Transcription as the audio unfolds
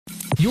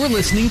You're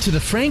listening to the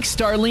Frank,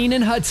 Starlene,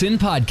 and Hudson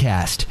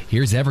podcast.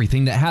 Here's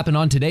everything that happened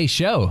on today's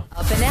show.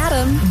 Up and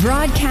Adam,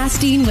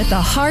 broadcasting with a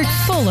heart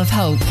full of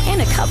hope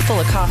and a cup full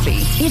of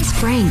coffee. It's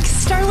Frank,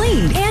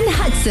 Starlene, and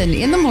Hudson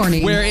in the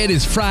morning. Where it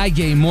is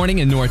Friday morning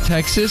in North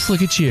Texas.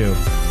 Look at you.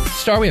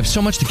 Star, we have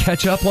so much to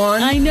catch up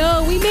on. I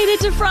know. We made it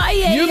to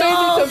Friday. You made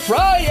it to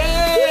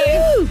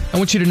Friday. Woo! I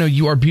want you to know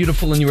you are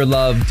beautiful and you are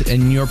loved,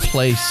 and your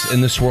place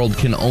in this world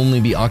can only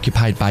be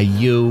occupied by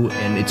you,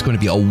 and it's going to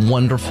be a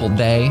wonderful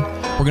day.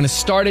 We're going to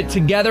start it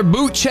together.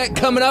 Boot check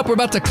coming up. We're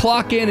about to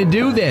clock in and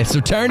do this,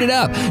 so turn it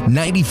up.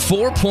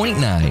 94.9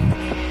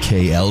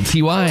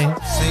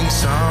 KLTY. Sing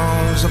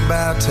songs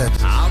about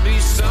Texas. I'll be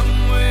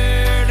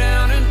somewhere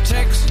down in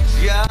Texas.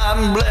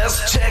 God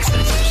bless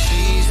Texas.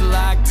 She's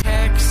like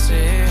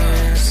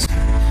Texas,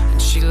 and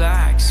she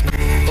likes me.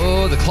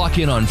 Oh, the clock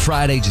in on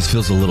Friday just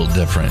feels a little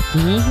different.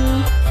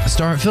 Mm-hmm.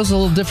 Star, it feels a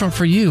little different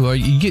for you. Are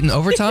you getting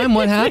overtime?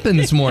 What happened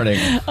this morning?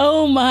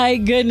 Oh, my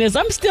goodness.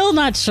 I'm still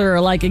not sure,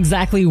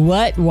 exactly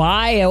what,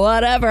 why, or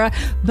whatever.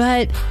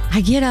 But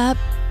I get up.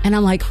 And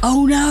I'm like,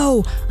 oh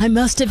no, I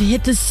must have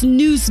hit the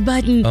snooze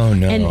button. Oh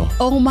no. And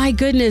oh my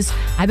goodness,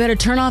 I better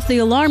turn off the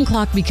alarm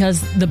clock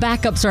because the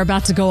backups are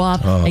about to go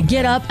off. Oh, I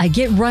get up, I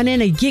get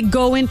running, I get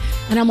going,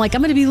 and I'm like,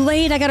 I'm going to be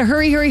late. I got to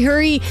hurry.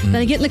 Then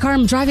I get in the car,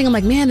 I'm driving. I'm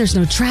like, man, there's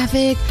no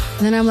traffic.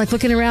 And then I'm like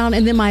looking around,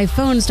 and then my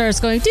phone starts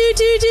going, doot,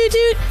 doot, doot,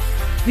 doot.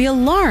 The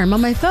alarm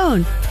on my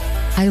phone.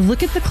 I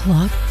look at the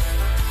clock.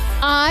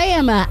 I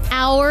am an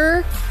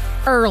hour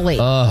early.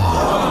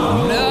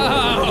 Oh,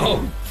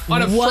 no. On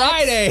a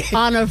Friday.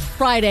 On a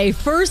Friday.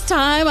 First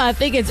time I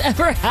think it's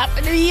ever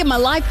happened to me in my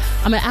life.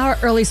 I'm an hour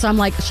early, so I'm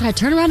like, should I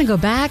turn around and go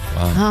back?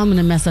 Wow. I'm going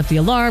to mess up the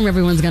alarm.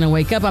 Everyone's going to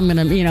wake up. I'm going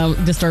to,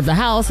 disturb the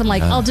house. I'm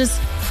like, I'll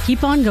just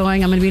keep on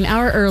going. I'm going to be an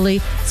hour early.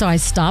 So I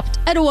stopped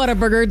at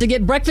Whataburger to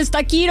get breakfast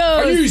taquitos.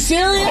 Are you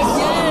serious?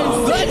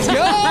 Yes. Let's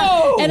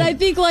go. And I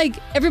think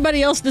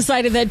everybody else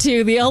decided that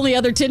too. The only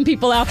other 10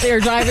 people out there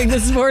driving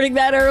this morning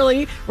that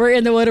early were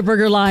in the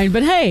Whataburger line.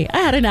 But hey, I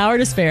had an hour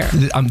to spare.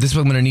 This is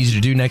what I'm going to need you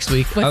to do next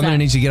week. I'm going to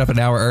need you to get up an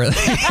hour early.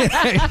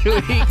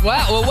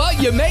 Wow. Well,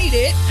 you made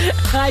it.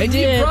 I and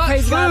did. you brought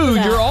Praise God for food.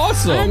 that. You're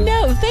awesome. I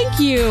know. Thank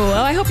you. Oh,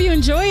 I hope you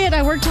enjoy it.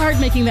 I worked hard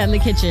making that in the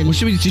kitchen. Well,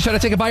 should you try to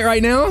take a bite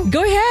right now?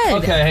 Go ahead.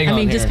 Okay, hang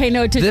on just here. pay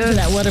no attention to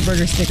that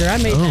Whataburger sticker. I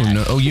made that.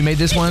 No. Oh, you made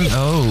this one?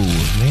 Oh,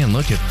 man,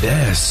 look at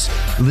this.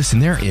 Listen,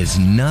 there is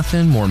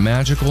nothing more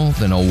magical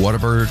than a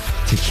Whataburger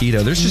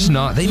taquito. There's just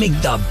not. They make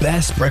the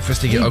best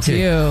breakfast taquito. Okay,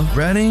 do.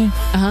 ready?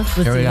 Uh-huh.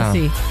 Let's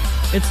see.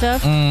 Good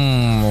stuff?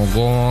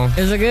 God.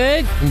 Is it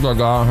good?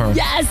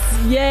 Yes.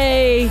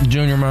 Yay.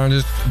 Junior,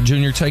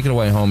 take it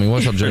away, homie.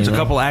 What's up, Junior? There's a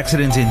couple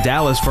accidents in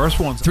Dallas. First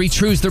one. 3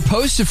 truths. They're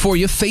posted for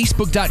you.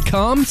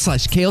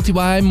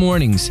 Facebook.com/KLTY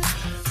mornings.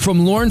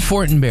 From Lauren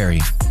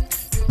Fortenberry.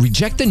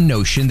 Reject the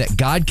notion that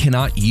God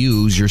cannot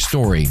use your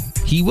story.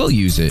 He will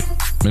use it.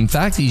 In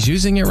fact, he's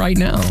using it right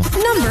now.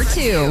 Number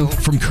 2.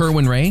 From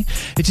Kerwin Ray.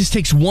 It just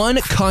takes one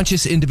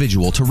conscious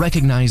individual to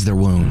recognize their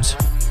wounds.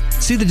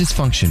 See the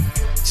dysfunction.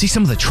 See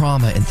some of the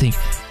trauma and think,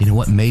 you know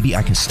what, maybe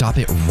I can stop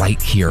it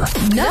right here.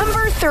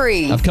 Number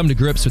 3. I've come to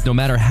grips with no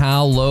matter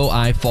how low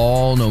I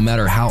fall, no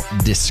matter how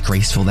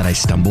disgraceful that I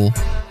stumble,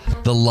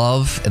 the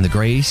love and the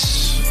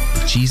grace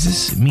of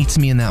Jesus meets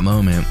me in that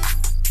moment.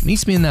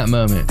 Meets me in that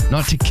moment,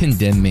 not to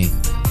condemn me,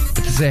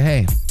 but to say,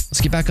 hey, let's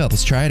get back up.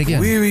 Let's try it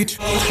again. We reach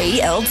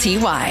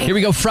KLTY. Here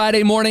we go.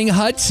 Friday morning,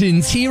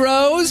 Hudson's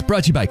Heroes,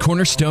 brought to you by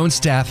Cornerstone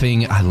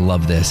Staffing. I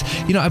love this.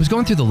 I was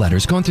going through the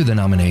letters, going through the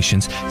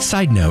nominations.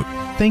 Side note,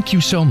 thank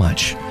you so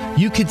much.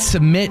 You could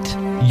submit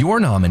your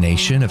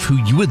nomination of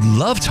who you would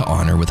love to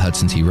honor with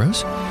Hudson's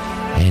Heroes,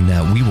 and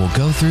we will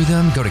go through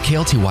them. Go to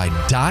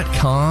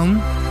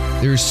KLTY.com.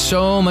 There's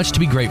so much to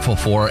be grateful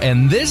for,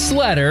 and this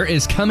letter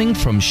is coming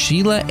from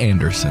Sheila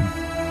Anderson.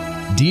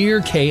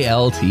 Dear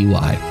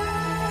KLTY,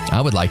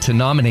 I would like to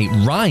nominate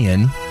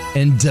Ryan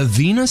and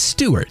Davina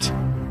Stewart.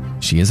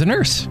 She is a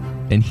nurse,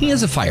 and he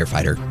is a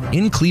firefighter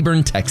in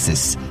Cleburne,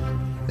 Texas.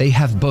 They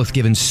have both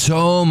given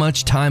so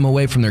much time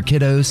away from their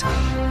kiddos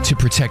to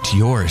protect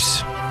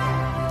yours.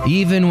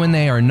 Even when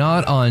they are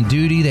not on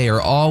duty, they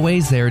are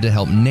always there to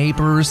help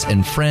neighbors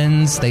and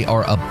friends. They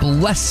are a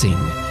blessing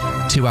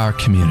to our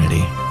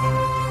community.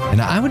 And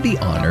I would be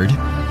honored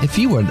if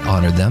you would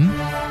honor them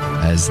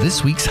as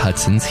this week's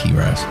Hudson's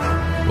Heroes.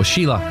 Well,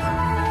 Sheila,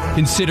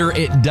 consider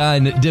it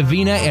done.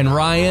 Davina and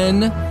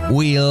Ryan,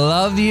 we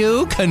love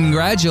you.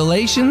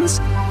 Congratulations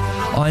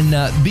on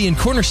being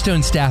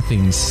Cornerstone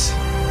Staffing's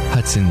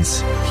Hudson's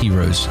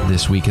Heroes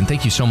this week. And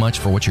thank you so much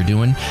for what you're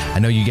doing. I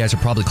know you guys are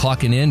probably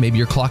clocking in. Maybe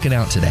you're clocking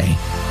out today.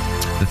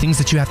 The things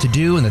that you have to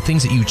do and the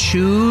things that you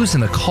choose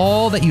and the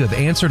call that you have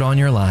answered on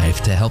your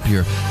life to help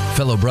your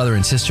fellow brother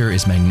and sister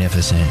is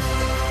magnificent.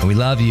 And we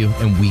love you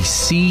and we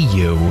see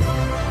you.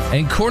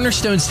 And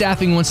Cornerstone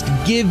Staffing wants to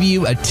give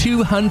you a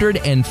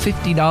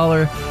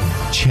 $250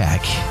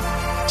 check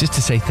just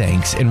to say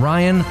thanks. And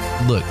Ryan,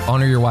 look,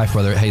 honor your wife,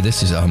 brother. Hey,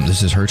 this is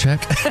her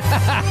check.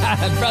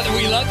 Brother,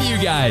 we love you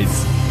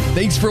guys.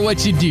 Thanks for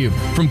what you do.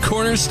 From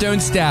Cornerstone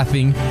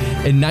Staffing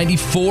and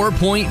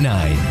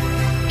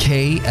 94.9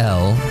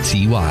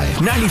 KLTY.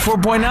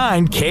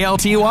 94.9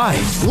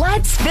 KLTY.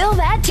 Let's fill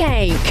that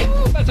tank.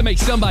 About to make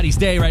somebody's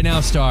day right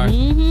now, Star.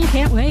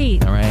 Can't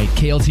wait. All right,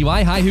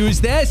 KLTY. Hi, who's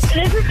this?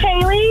 This is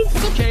Kaylee.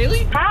 What's up,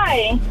 Kaylee?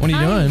 Hi. What are you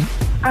doing?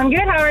 I'm good.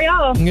 How are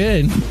y'all?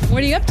 Good.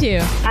 What are you up to?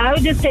 I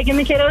was just taking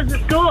the kiddos to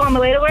school on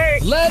the way to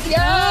work. Let's go!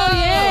 Oh,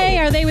 yay.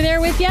 Are they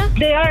there with you?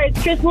 They are.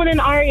 It's Tristan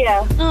and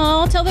Aria.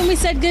 Oh, tell them we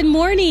said good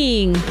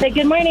morning. Say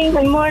good morning.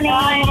 Good morning.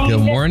 Good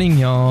morning,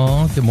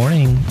 y'all. Good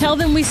morning. Tell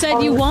them we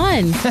said you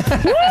won.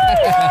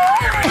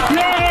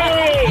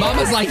 Yay!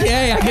 Mama's like,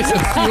 yay, I get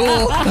some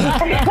fuel.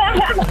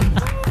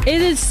 It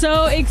is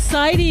so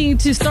exciting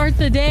to start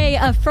the day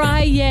a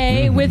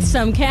Friday with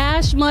some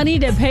cash money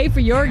to pay for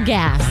your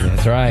gas.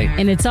 That's right.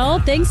 And it's all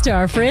thanks to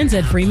our friends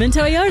at Freeman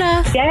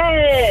Toyota.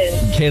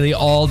 Yes. Kaylee,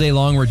 all day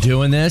long we're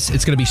doing this.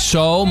 It's going to be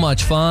so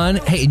much fun.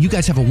 Hey, and you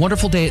guys have a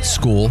wonderful day at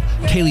school.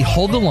 Kaylee,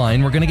 hold the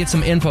line. We're going to get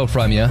some info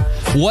from you.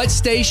 What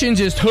station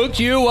just hooked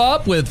you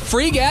up with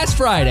Free Gas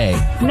Friday?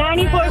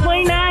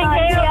 94.9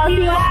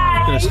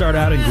 KLTY. Going to start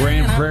out in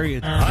Grand Prairie.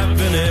 I've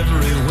been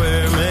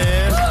everywhere,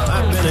 man.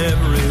 I've been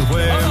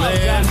everywhere,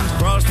 man.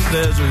 Across the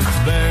deserts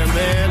bare,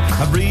 man.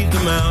 I breathe the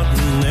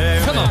mountain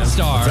air. Come on,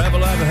 Star.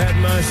 Travel, I've had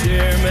my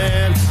share,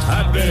 man.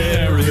 I've been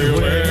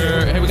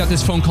everywhere. Hey, we got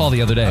this phone call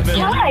the other day.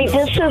 Hi,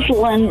 this is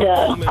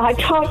Linda. I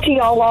talk to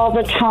y'all all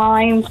the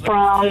time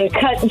from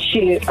Cut and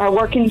Shoot. I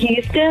work in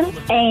Houston,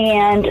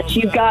 and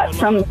you've got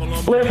some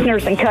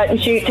listeners in Cut and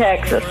Shoot,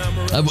 Texas.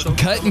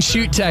 Cut and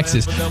Shoot,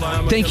 Texas.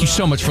 Thank you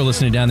so much for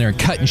listening down there in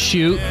Cut and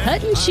Shoot.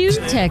 Cut and Shoot,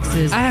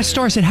 Texas. I asked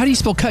Star, I said, how do you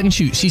spell cut and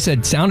shoot? She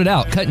said, sound it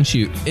out, cut and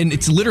shoot. And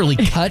it's literally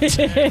cut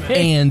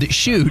and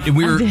shoot. And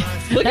we were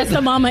That's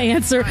the mama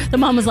answer. The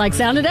mama's like,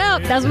 sound it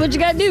out. That's what you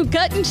got to do.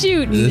 Cut and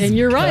shoot. And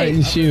you're Cut right.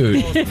 and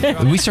shoot.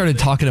 We started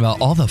talking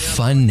about all the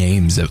fun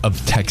names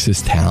of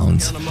Texas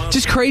towns.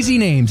 Just crazy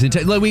names.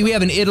 Like we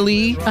have an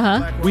Italy.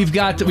 Uh-huh. We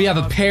have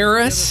a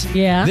Paris.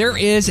 Yeah. There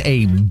is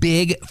a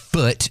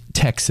Bigfoot,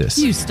 Texas.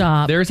 You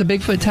stop. There's a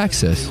Bigfoot,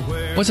 Texas.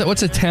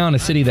 What's a town, a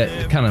city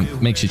that kind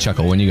of makes you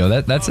chuckle when you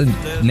go, that's a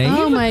name?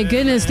 Oh my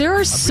goodness, there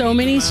are so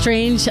many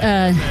strange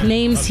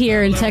names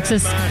here in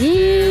Texas.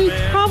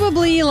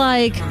 Probably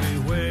like,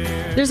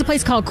 there's a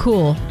place called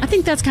Cool. I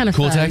think that's kind of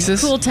Cool, fun.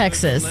 Texas? Cool,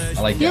 Texas.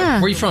 I like that. Yeah.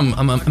 Where are you from?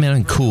 I'm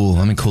in Cool.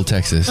 I'm in Cool,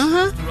 Texas.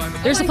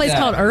 There's a place that.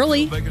 called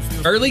Early.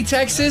 Early,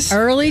 Texas?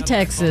 Early,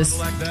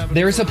 Texas.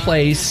 There's a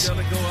place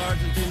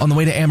on the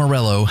way to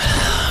Amarillo.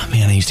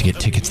 Man, I used to get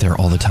tickets there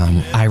all the time.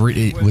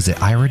 Was it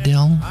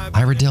Iredell?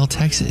 Iredell,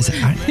 Texas?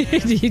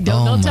 Is it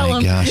Don't tell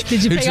them. Gosh.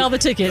 Did you pay all the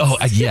tickets? Oh,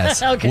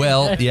 yes. Okay.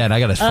 Well, yeah, and I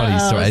got a funny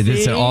story.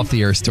 It's an see?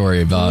 off-the-air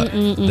story about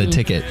the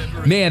ticket.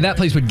 Man, that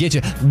place would get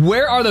you.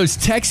 Where are those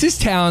Texas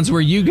towns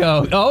where you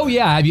go, oh,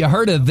 yeah, have you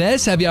heard of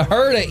this? Have you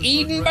heard of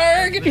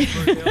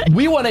Edinburgh?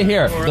 We want to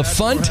hear the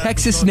fun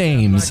Texas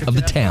names of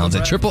the towns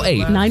at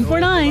 888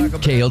 949.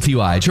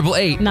 KLTY.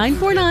 888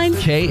 949.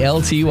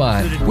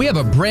 KLTY. We have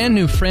a brand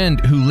new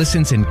friend who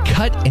listens in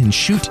Cut and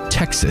Shoot,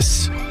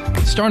 Texas.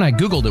 Star and I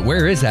Googled it.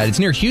 Where is that? It's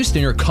near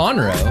Houston or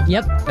Conroe.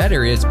 Yep. That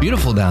area is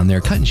beautiful down there.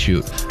 Cut and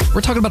Shoot.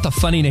 We're talking about the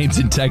funny names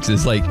in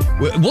Texas. Like,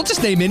 we'll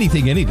just name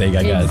anything, I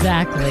guess.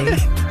 Exactly.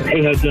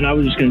 Hey, Hudson, I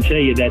was just going to tell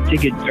you that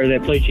ticket, or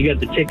that place you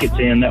got the tickets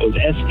in, that was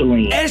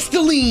Esteline.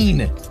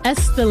 Esteline.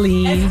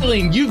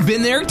 Esteline. You've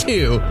been there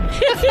too.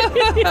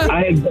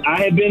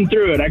 I have been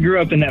through it. I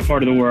grew up in that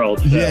part of the world.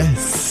 So.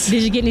 Yes.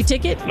 Did you get any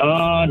ticket?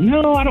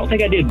 No, I don't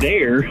think I did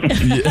there.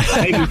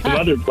 Maybe some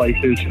other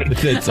places.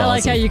 That's I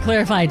like how you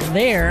clarified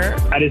there.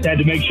 I just had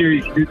to make sure.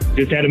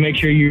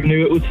 You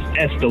knew it was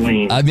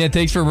Esteline. Man,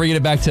 thanks for bringing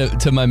it back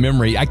to my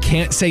memory. I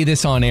can't say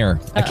this on air.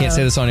 I can't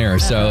say this on air.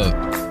 So.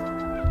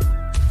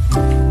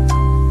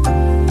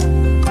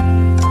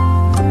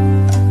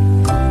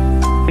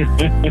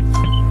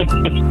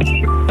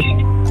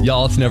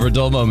 Y'all, it's never a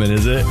dull moment,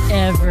 is it?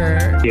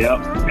 Ever. Yep,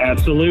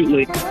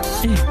 absolutely.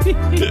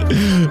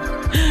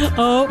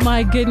 Oh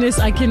my goodness,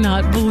 I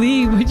cannot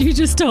believe what you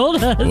just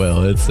told us.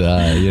 Well, it's,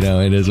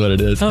 it is what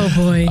it is. Oh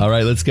boy. All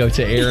right, let's go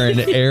to Aaron.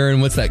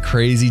 Aaron, what's that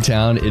crazy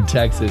town in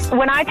Texas?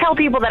 When I tell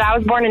people that I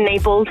was born in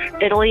Naples,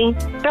 Italy,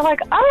 they're like,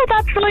 oh,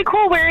 that's really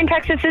cool. Where in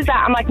Texas is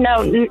that? I'm like,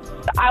 no,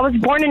 I was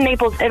born in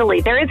Naples,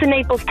 Italy. There is a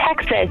Naples,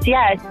 Texas,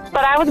 yes,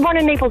 but I was born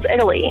in Naples,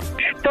 Italy.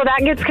 So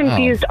that gets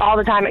confused all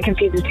the time. It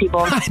confuses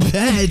people. I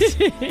bet.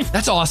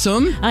 That's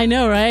awesome. I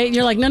know, right?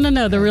 You're like,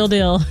 no, the real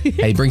deal.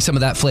 Hey, bring some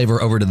of that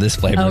flavor over to this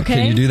flavor.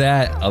 Okay. Can you do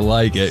that? I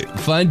like it.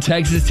 Fun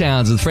Texas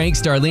towns with Frank,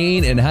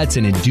 Starlene, and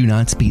Hudson. And do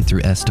not speed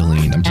through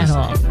Esteline. I'm just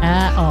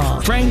At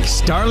all. Frank,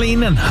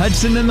 Starlene, and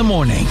Hudson in the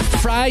morning.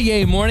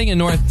 Friday morning in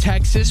North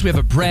Texas. We have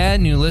a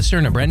brand new listener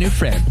and a brand new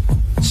friend.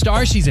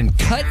 Star, she's in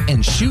Cut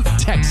and Shoot,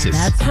 Texas.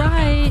 That's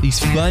right. These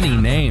funny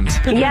names.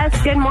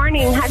 Yes, good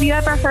morning. Have you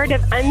ever heard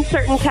of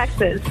Uncertain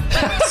Texas?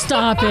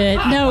 Stop it.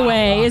 No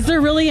way. Is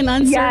there really an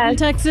Uncertain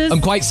Texas?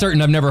 I'm quite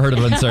certain I've never heard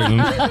of Uncertain.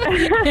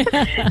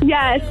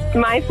 Yes,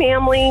 my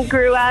family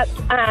grew up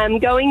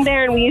going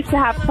there, and we used to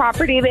have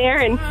property there,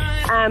 and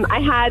I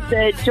had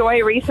the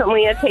joy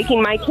recently of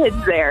taking my kids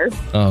there.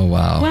 Oh,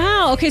 wow.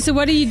 Wow. Okay, so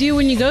what do you do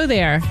when you go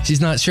there?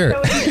 She's not sure.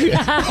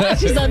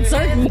 She's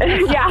uncertain.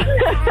 Yeah.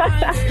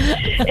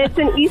 It's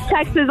in East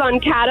Texas on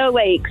Caddo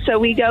Lake, so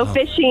we go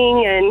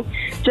fishing and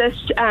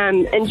just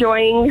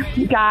enjoying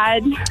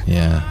God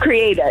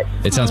create it.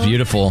 It sounds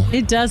beautiful.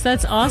 It does.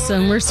 That's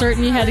awesome. We're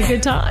certain you had a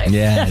good time.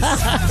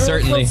 Yes,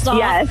 certainly. We'll stop.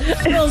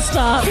 Yes. We'll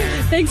stop.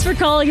 Thanks for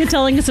calling and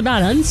telling us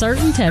about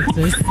Uncertain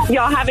Texas.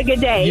 Y'all have a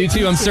good day. You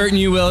too. I'm certain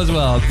you will as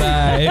well.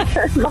 Bye.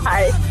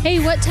 Bye. Hey,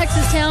 what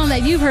Texas town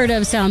that you've heard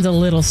of sounds a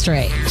little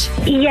strange?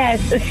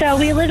 Yes, so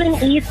we live in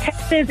East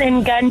Texas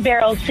in Gun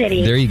Barrel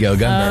City. There you go,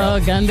 Gun Barrel.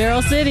 Oh, Gun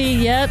Barrel City.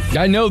 Yep.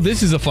 I know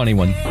this is a funny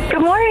one.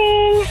 Good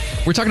morning.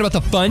 We're talking about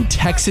the fun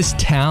Texas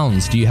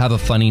towns. Do you have a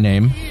funny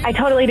name? I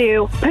totally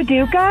do.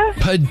 Paducah?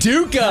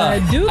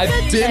 Paducah. I've been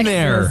Texas.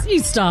 there. You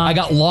stop. I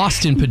got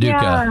lost in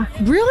Paducah.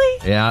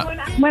 Really? Yeah.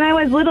 When I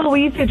was little,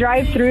 we used to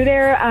drive through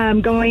there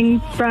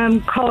going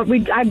from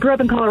I grew up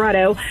in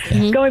Colorado,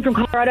 going from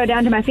Colorado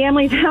down to my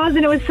family's house,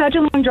 and it was such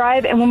a long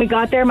drive. And when we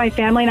got there, my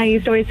family and I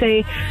used to always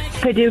say,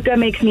 Paducah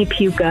makes me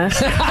puka.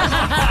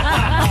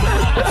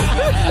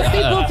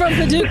 People from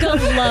Paducah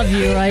love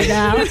you right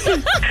now.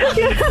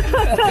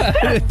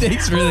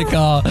 Thanks for the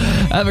call.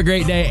 Have a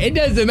great day. It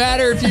doesn't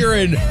matter if you're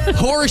in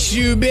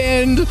Horseshoe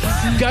Bend,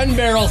 Gun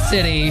Barrel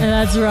City.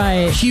 That's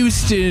right.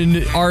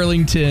 Houston,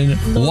 Arlington,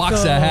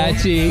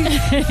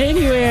 Waxahachie.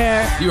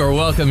 Anywhere. You are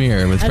welcome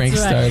here with Frank,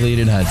 right.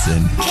 Starlene, and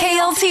Hudson.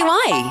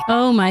 KLTY.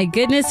 Oh my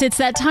goodness, it's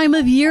that time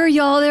of year,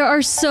 y'all. There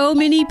are so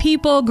many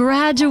people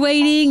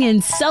graduating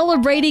and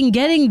celebrating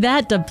getting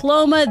that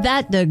diploma,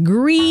 that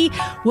degree,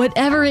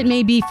 whatever it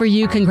may be for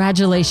you.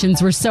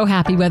 Congratulations. We're so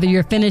happy whether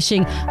you're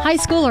finishing high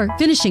school or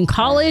finishing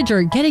college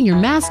or getting your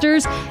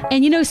master's.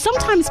 And you know,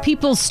 sometimes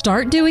people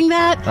start doing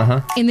that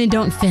and then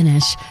don't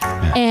finish.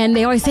 And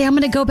they always say, I'm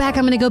going to go back,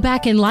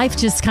 and life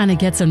just kind of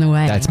gets in the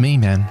way. That's me,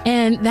 man.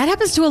 And that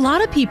happens to a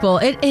lot of people.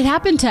 It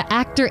happened to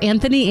actor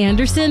Anthony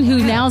Anderson, who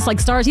now is like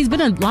stars. He's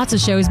been on lots of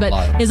shows,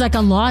 but is like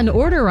on Law and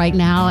Order right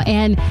now.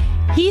 And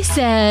he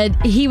said,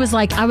 he was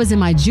like, I was in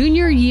my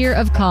junior year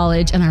of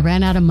college and I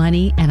ran out of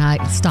money and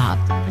I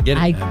stopped.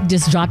 I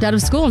just dropped out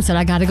of school and said,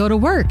 I got to go to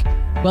work.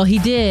 Well, he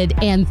did.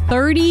 And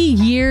 30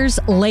 years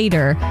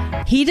later,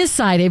 he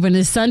decided when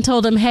his son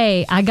told him,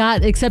 hey, I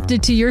got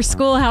accepted to your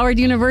school, Howard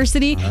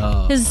University.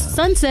 His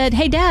son said,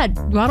 hey, Dad,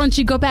 why don't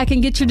you go back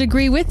and get your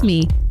degree with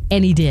me?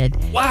 And he did.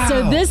 Wow.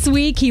 So this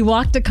week, he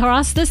walked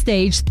across the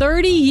stage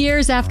 30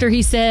 years after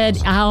he said,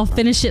 I'll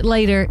finish it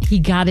later. He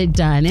got it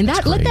done. And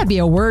let that be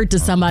a word to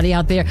somebody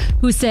out there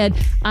who said,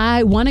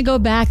 I want to go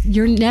back.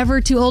 You're never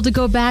too old to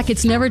go back.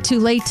 It's never too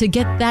late to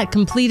get that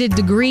completed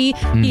degree.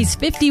 He's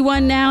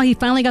 51 now. He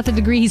finally got the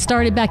degree. He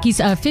started back. He's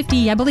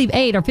 50, I believe,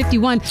 8 or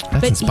 51.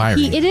 That's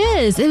inspiring. It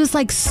is. It was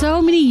like so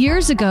many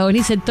years ago. And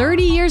he said,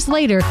 30 years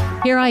later,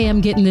 here I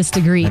am getting this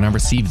degree. And I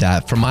received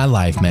that from my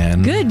life,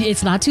 man. Good.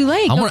 It's not too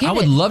late. I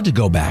would love to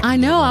go back. I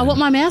know. I want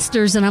my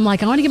master's, and I'm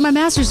like, I want to get my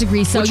master's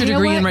degree. So what's your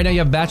degree in right now? You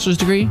have a bachelor's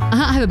degree?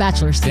 I have a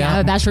bachelor's. Yeah, I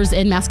have a bachelor's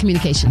in mass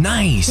communication.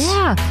 Nice.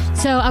 Yeah.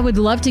 So I would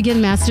love to get a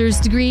master's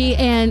degree,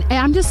 and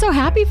I'm just so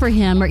happy for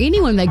him or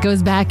anyone that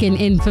goes back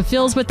and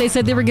fulfills what they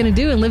said they were going to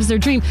do and lives their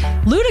dream.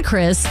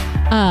 Ludacris,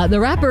 the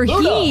rapper,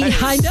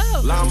 I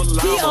know,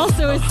 he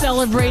also is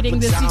celebrating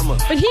this,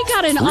 but he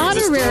got an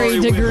honorary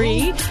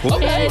degree,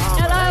 and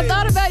I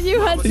thought about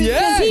you, Hudson,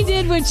 because he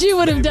did what you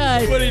would have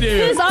done. What did he do?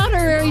 His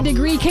honorary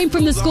degree came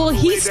from the school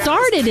he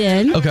started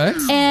in. Okay.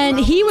 And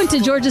he went to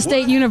Georgia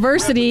State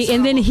University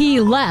and then he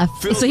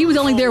left. So he was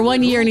only there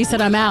 1 year and he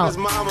said, I'm out.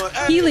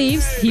 He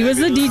leaves. He was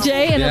a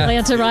DJ in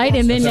Atlanta, right?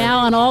 And then now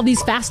on all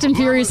these Fast and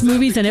Furious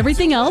movies and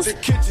everything else.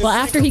 Well,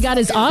 after he got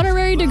his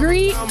honorary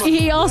degree,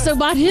 he also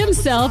bought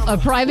himself a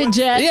private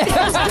jet.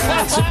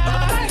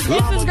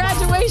 It's his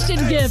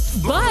graduation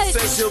gift. But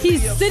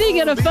he's sitting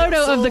in a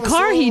photo of the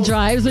car he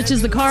drives, which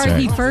is the car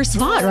he first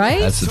bought,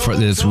 right? That's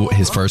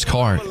his first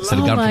car. So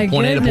he got from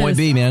point A to point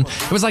B, man.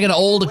 It was like an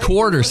old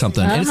Accord or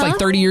something. And it's like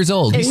 30 years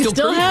old. He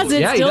still has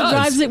it. Still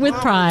drives it with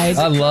pride.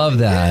 I love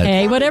that.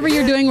 Hey, whatever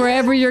you're doing,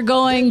 wherever you're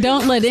going,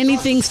 don't let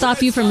anything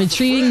stop you from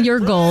achieving your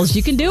goals.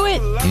 You can do it.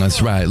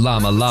 That's right.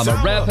 Llama,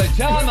 red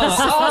pajama.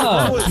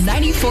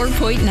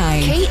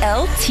 94.9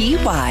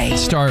 KLTY.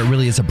 Star, it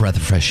really is a breath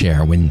of fresh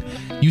air when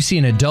you see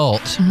an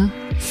adult,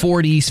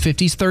 40s,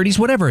 50s, 30s,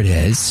 whatever it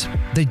is,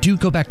 they do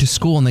go back to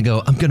school and they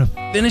go, I'm going to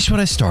finish what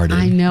I started.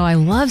 I know. I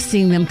love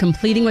seeing them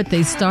completing what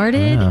they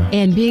started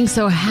and being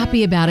so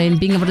happy about it and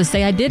being able to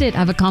say, I did it.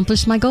 I've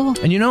accomplished my goal.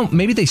 And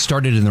maybe they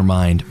started in their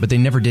mind, but they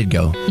never did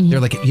go. They're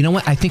like, you know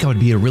what? I think I would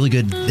be a really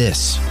good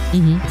this.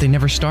 But they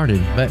never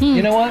started. But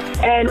you know what?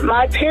 And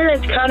my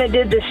parents kind of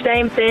did the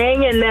same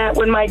thing in that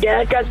when my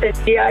dad got the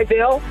GI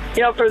Bill,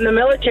 from the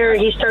military,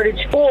 he started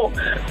school.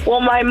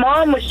 Well, my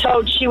mom was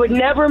told she would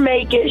never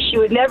make it. She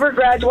would never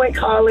graduate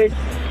college.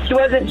 She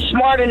wasn't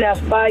smart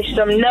enough by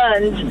some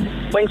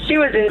nuns when she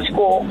was in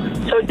school.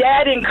 So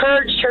Dad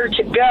encouraged her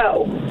to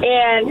go.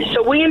 And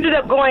so we ended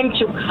up going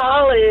to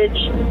college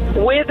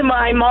with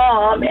my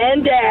mom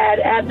and Dad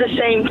at the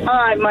same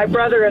time, my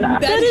brother and I.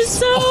 That is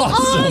so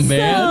awesome.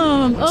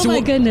 Man. Oh, So my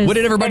goodness. What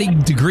did everybody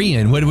degree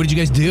in? What did you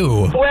guys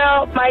do?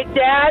 Well, my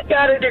dad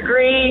got a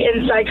degree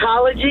in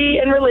psychology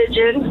and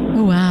religion.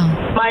 Oh, wow.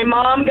 My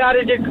mom got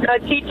a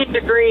teaching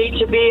degree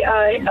to be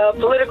a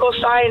political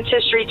science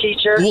history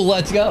teacher. Well,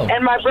 let's go.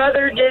 And my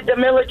brother did the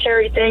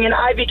military thing, and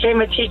I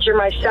became a teacher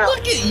myself.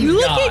 Look at you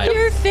Look guys. at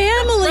your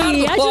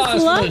family. I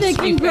just love it.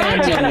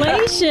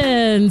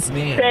 Congratulations.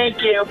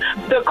 Thank you.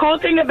 The cool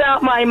thing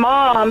about my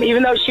mom,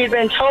 even though she'd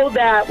been told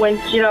that when,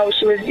 she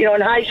was,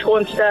 in high school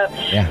and stuff,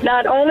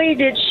 not only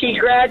did she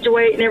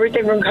graduate and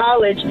everything from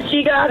college,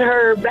 she got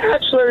her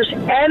bachelor's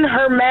and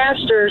her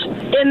master's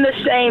in the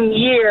same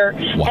year.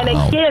 Wow. And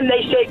again,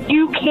 they said,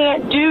 you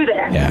can't do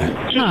that.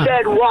 Yeah. She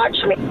said, watch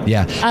me.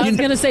 Yeah. I was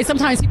going to say,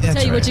 sometimes people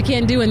tell you what you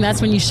can't do, and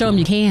that's when you show them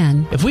you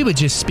can. If we would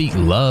just speak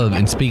love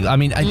and speak,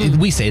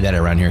 we say that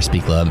around here,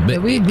 speak love,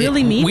 but we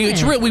really mean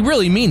it. We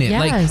really mean it.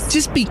 Yes. Like,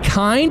 just be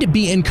kind,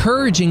 be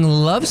encouraging,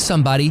 love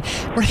somebody.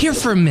 We're here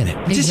for a minute.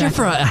 We're just here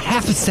for a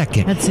half a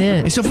second. That's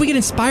it. And so if we can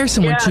inspire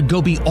someone to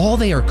go be all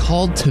they are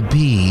called to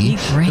be,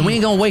 then we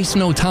ain't going to waste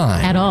no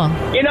time. At all.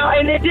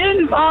 And it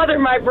didn't bother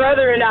my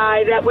brother and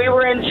I that we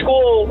were in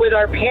school with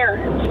our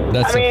parents.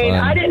 That's so fun.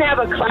 I didn't have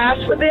a class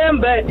with them,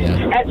 but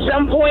at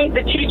some point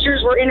the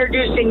teachers were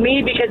introducing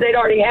me because they'd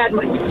already had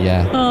my.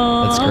 Yeah,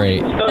 that's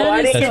great. So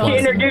I didn't get to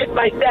introduce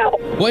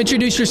myself. Well,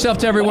 introduce yourself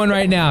to everyone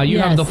right now. You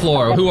have the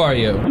floor. Who are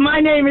you?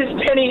 My name is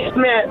Penny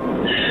Smith,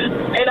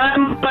 and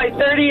I'm my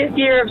 30th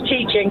year of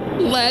teaching.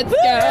 Let's go.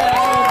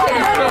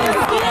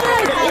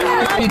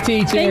 Happy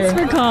teacher. Thanks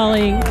for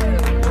calling.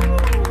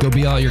 Go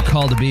be all you're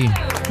called to be.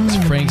 It's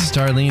Frank,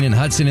 Starlene, and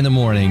Hudson in the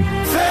morning.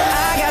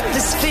 I got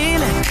this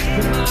feeling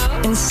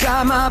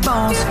inside my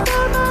bones.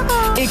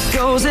 It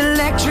goes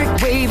electric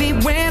wavy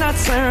when I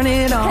turn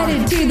it on.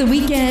 Headed to the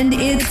weekend,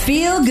 it's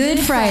Feel Good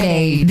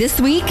Friday.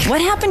 This week, what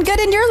happened good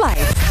in your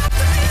life?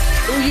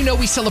 Oh,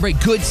 we celebrate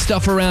good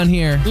stuff around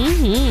here.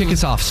 Kick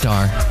us off,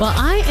 Star. Well,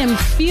 I am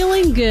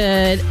feeling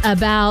good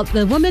about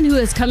the woman who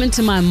has come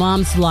into my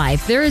mom's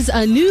life. There is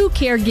a new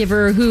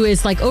caregiver who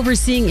is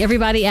overseeing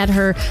everybody at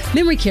her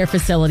memory care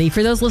facility.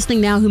 For those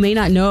listening now who may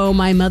not know,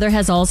 my mother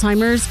has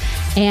Alzheimer's,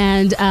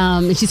 and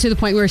she's to the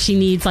point where she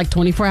needs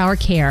 24-hour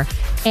care.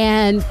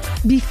 And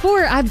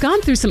before, I've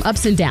gone through some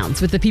ups and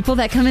downs with the people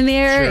that come in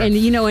there. Sure.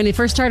 And, when it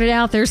first started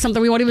out, there's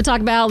something we won't even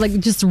talk about,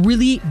 just a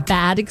really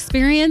bad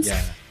experience.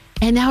 Yeah.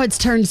 And now it's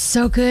turned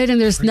so good,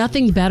 and there's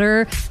nothing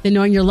better than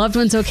knowing your loved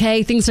one's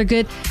okay, things are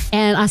good.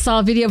 And I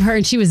saw a video of her,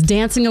 and she was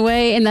dancing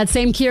away, and that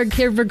same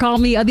caregiver called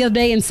me the other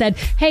day and said,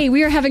 hey,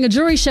 we are having a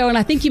jewelry show, and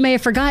I think you may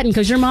have forgotten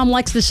because your mom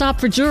likes to shop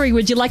for jewelry.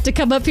 Would you like to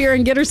come up here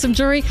and get her some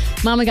jewelry?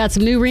 Mama got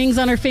some new rings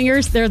on her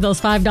fingers. They're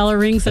those $5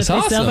 rings that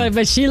That's they sell, awesome.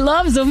 but she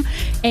loves them.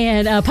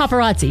 And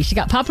paparazzi. She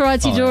got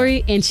paparazzi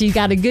jewelry, and she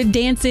got a good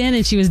dance in,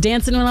 and she was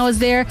dancing when I was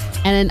there.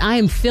 And I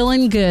am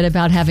feeling good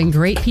about having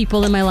great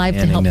people in my life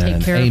to help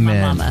take care of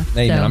my mama.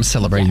 Amen. So, I'm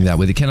celebrating that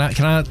with you. Can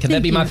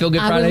that be my Feel Good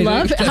Friday? I would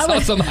love it. That's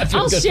also my Feel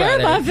I'll Good share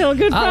Friday. my Feel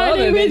Good I love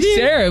Friday it. with you.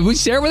 Share it. We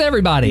share it with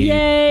everybody.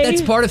 Yay.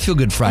 That's part of Feel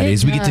Good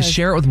Fridays. It We get to does.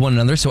 share it with one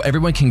another so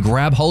everyone can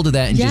grab hold of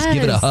that and just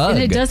give it a hug.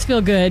 And it does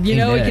feel good. We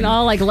Amen. can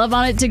all love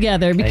on it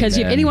together because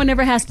if Amen. anyone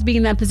ever has to be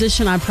in that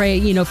position, I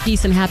pray,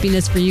 peace and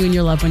happiness for you and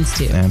your loved ones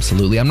too.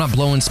 Absolutely. I'm not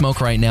blowing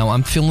smoke right now.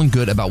 I'm feeling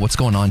good about what's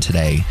going on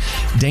today.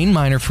 Dane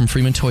Miner from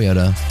Freeman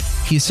Toyota.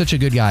 He's such a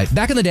good guy.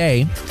 Back in the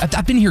day,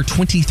 I've been here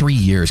 23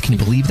 years. Can you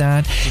believe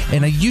that?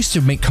 And I used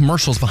to make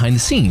commercials behind the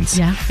scenes.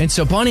 Yeah. And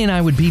so Bonnie and I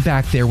would be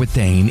back there with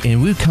Dane,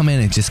 and we would come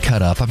in and just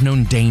cut up. I've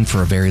known Dane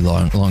for a very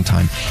long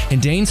time.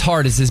 And Dane's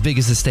heart is as big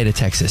as the state of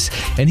Texas.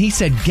 And he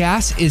said,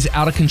 gas is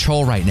out of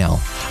control right now.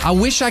 I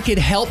wish I could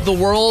help the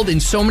world in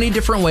so many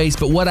different ways,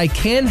 but what I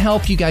can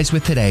help you guys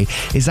with today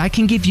is I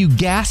can give you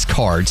gas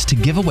cards to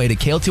give away to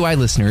KLTY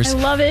listeners. I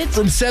love it.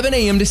 From 7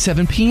 a.m. to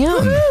 7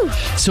 p.m. Woo-hoo.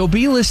 So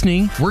be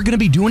listening. We're going to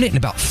be doing it in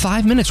about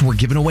 5 minutes. We're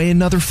giving away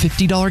another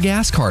 $50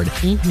 gas card.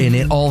 And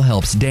it all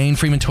helps. Dane,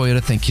 Freeman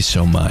Toyota, thank you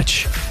so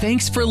much.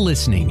 Thanks for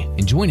listening.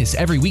 And join us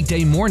every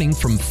weekday morning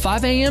from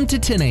 5 a.m. to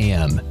 10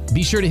 a.m.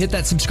 Be sure to hit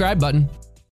that subscribe button.